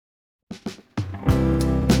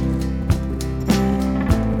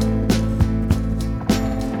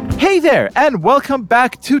Hey there, and welcome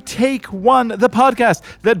back to Take One, the podcast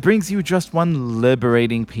that brings you just one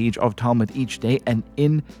liberating page of Talmud each day. And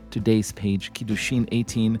in today's page, Kiddushin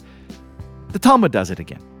 18, the Talmud does it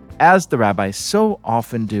again. As the rabbis so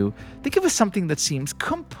often do, they give us something that seems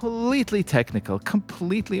completely technical,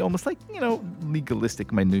 completely almost like,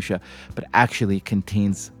 legalistic minutia, but actually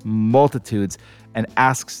contains multitudes and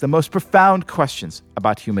asks the most profound questions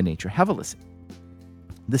about human nature. Have a listen.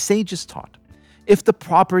 The sages taught, if the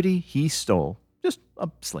property he stole, just a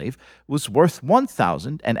slave, was worth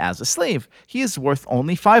 1,000, and as a slave, he is worth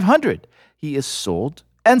only 500, he is sold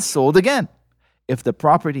and sold again. If the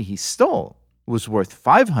property he stole was worth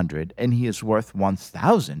 500 and he is worth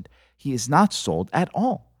 1,000, he is not sold at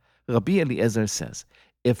all. Rabbi Eliezer says,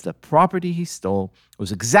 if the property he stole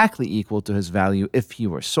was exactly equal to his value if he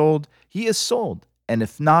were sold, he is sold, and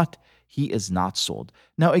if not, he is not sold.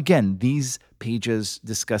 Now again, these pages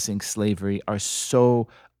discussing slavery are so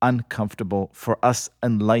uncomfortable for us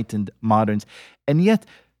enlightened moderns, and yet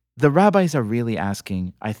the rabbis are really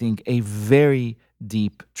asking, I think, a very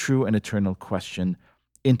deep, true and eternal question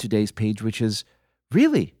in today's page, which is,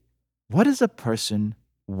 really, what is a person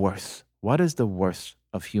worth? What is the worth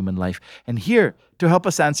of human life? And here, to help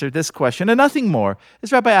us answer this question, and nothing more,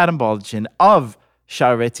 is Rabbi Adam Baldachin of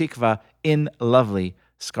Sha'arei Tikva in lovely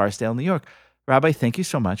Scarsdale, New York. Rabbi, thank you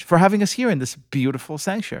so much for having us here in this beautiful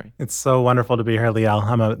sanctuary. It's so wonderful to be here, Liel.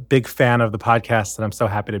 I'm a big fan of the podcast, and I'm so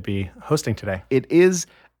happy to be hosting today. It is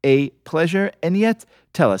a pleasure. And yet,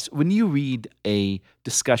 tell us, when you read a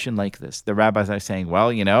discussion like this, the rabbis are saying,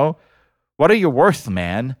 well, what are you worth,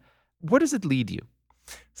 man? Where does it lead you?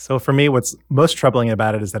 So for me, what's most troubling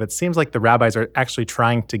about it is that it seems like the rabbis are actually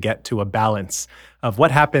trying to get to a balance of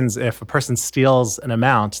what happens if a person steals an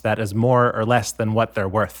amount that is more or less than what they're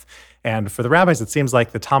worth. And for the rabbis, it seems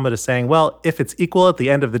like the Talmud is saying, well, if it's equal at the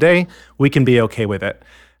end of the day, we can be okay with it.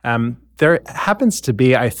 There happens to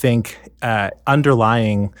be, I think,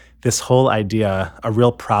 underlying this whole idea, a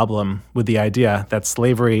real problem with the idea that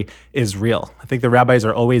slavery is real. I think the rabbis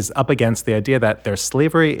are always up against the idea that there's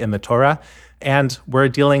slavery in the Torah, and we're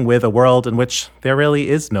dealing with a world in which there really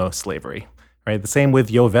is no slavery. Right? The same with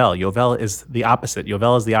Yovel. Yovel is the opposite.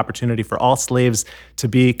 Yovel is the opportunity for all slaves to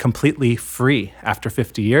be completely free after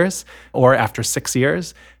 50 years or after 6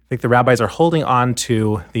 years. I think the rabbis are holding on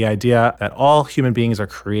to the idea that all human beings are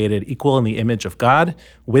created equal in the image of God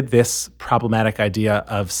with this problematic idea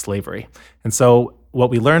of slavery. And so what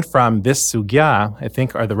we learned from this sugya, I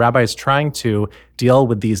think, are the rabbis trying to deal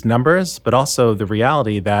with these numbers, but also the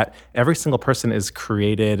reality that every single person is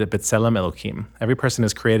created b'tselem Elokim. Every person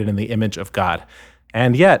is created in the image of God.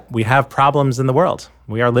 And yet, we have problems in the world.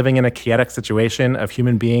 We are living in a chaotic situation of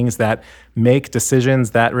human beings that make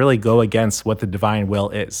decisions that really go against what the divine will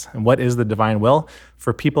is. And what is the divine will?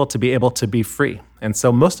 For people to be able to be free. And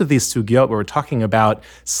so most of these sugyot where we're talking about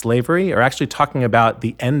slavery are actually talking about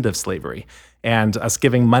the end of slavery and us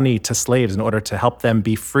giving money to slaves in order to help them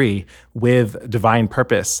be free with divine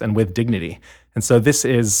purpose and with dignity. And so this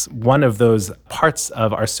is one of those parts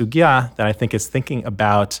of our sugya that I think is thinking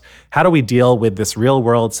about how do we deal with this real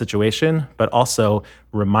world situation, but also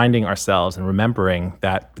reminding ourselves and remembering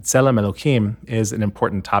that b'tselem Elokim is an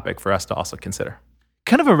important topic for us to also consider.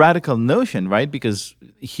 Kind of a radical notion, right? Because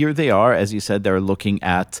here they are, as you said, they're looking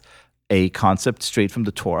at a concept straight from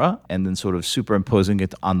the Torah and then sort of superimposing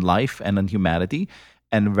it on life and on humanity.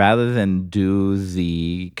 And rather than do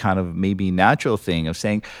the kind of maybe natural thing of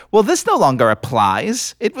saying, well, this no longer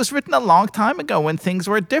applies. It was written a long time ago when things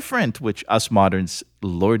were different, which us moderns,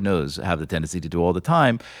 Lord knows, have the tendency to do all the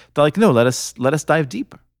time. They're like, no, let us dive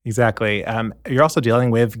deeper. Exactly. You're also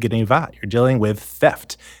dealing with geneva. You're dealing with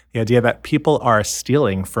theft, the idea that people are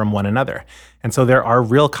stealing from one another. And so there are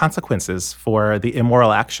real consequences for the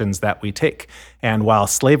immoral actions that we take. And while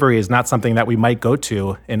slavery is not something that we might go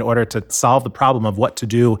to in order to solve the problem of what to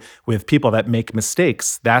do with people that make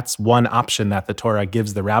mistakes, that's one option that the Torah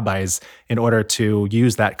gives the rabbis in order to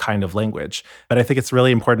use that kind of language. But I think it's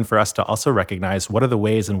really important for us to also recognize what are the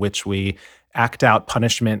ways in which we act out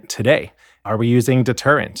punishment today. Are we using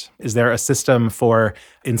deterrent? Is there a system for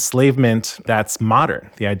enslavement that's modern?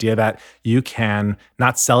 The idea that you can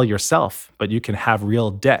not sell yourself, but you can have real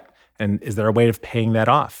debt. And is there a way of paying that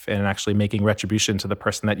off and actually making retribution to the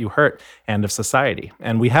person that you hurt and of society?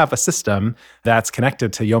 And we have a system that's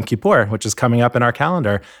connected to Yom Kippur, which is coming up in our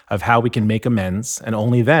calendar, of how we can make amends, and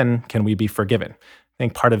only then can we be forgiven. I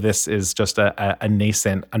think part of this is just a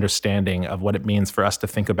nascent understanding of what it means for us to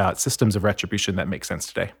think about systems of retribution that make sense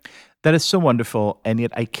today. That is so wonderful, and yet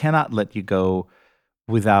I cannot let you go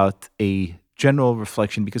without a general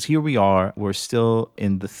reflection, because here we're still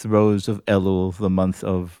in the throes of Elul, the month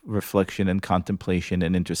of reflection and contemplation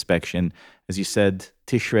and introspection. As you said,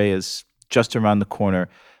 Tishrei is just around the corner.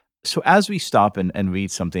 So as we stop and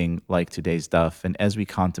read something like today's daf, and as we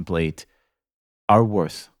contemplate our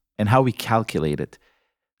worth and how we calculate it,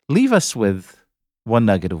 leave us with one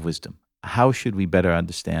nugget of wisdom. How should we better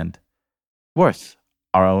understand worth,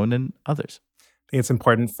 our own and others? I think it's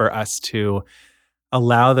important for us to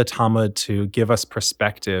allow the Talmud to give us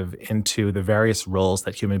perspective into the various roles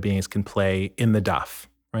that human beings can play in the daf,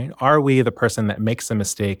 right? Are we the person that makes a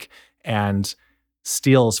mistake and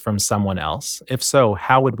steals from someone else? If so,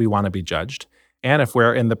 how would we want to be judged? And if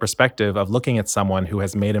we're in the perspective of looking at someone who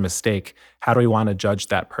has made a mistake, how do we want to judge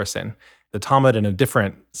that person? The Talmud, in a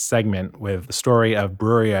different segment with the story of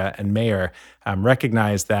Bruria and Meir,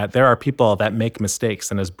 recognized that there are people that make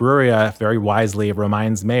mistakes. And as Bruria very wisely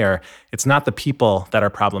reminds Meir, it's not the people that are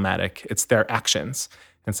problematic, it's their actions.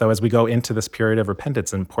 And so as we go into this period of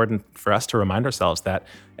repentance, it's important for us to remind ourselves that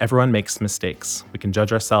everyone makes mistakes. We can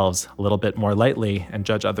judge ourselves a little bit more lightly and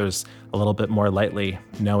judge others a little bit more lightly,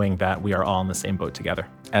 knowing that we are all in the same boat together.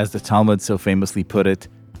 As the Talmud so famously put it,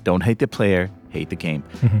 don't hate the player, hate the game.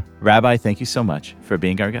 Mm-hmm. Rabbi, thank you so much for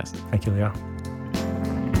being our guest. Thank you, Leo.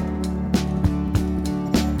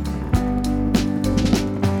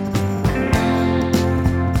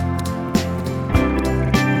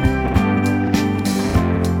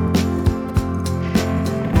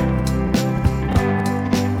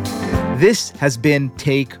 This has been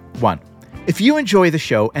Take One. If you enjoy the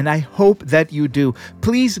show, and I hope that you do,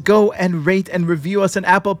 please go and rate and review us on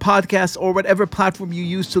Apple Podcasts or whatever platform you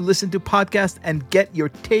use to listen to podcasts, and get your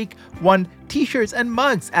Take One t-shirts and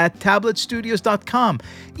mugs at tabletstudios.com.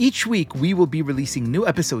 Each week, we will be releasing new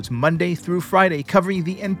episodes Monday through Friday, covering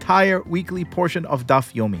the entire weekly portion of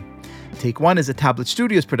Daf Yomi. Take One is a Tablet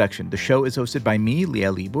Studios production. The show is hosted by me,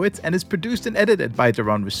 Liel Leibowitz, and is produced and edited by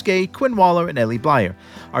Daron Ruskay, Quinn Waller, and Ellie Blyer.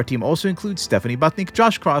 Our team also includes Stephanie Butnick,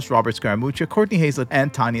 Josh Cross, Robert Scaramuccia, Courtney Hazlett,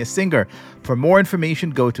 and Tanya Singer. For more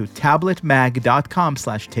information, go to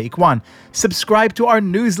tabletmag.com/takeone. Subscribe to our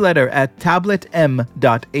newsletter at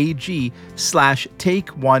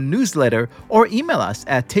tabletm.ag/takeone-newsletter, or email us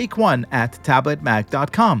at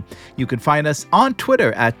takeone@tabletmag.com. You can find us on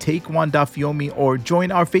Twitter at takeone.yomi, or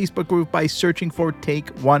join our Facebook group by searching for Take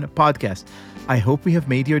One Podcast. I hope we have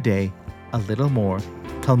made your day a little more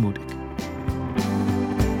Talmudic.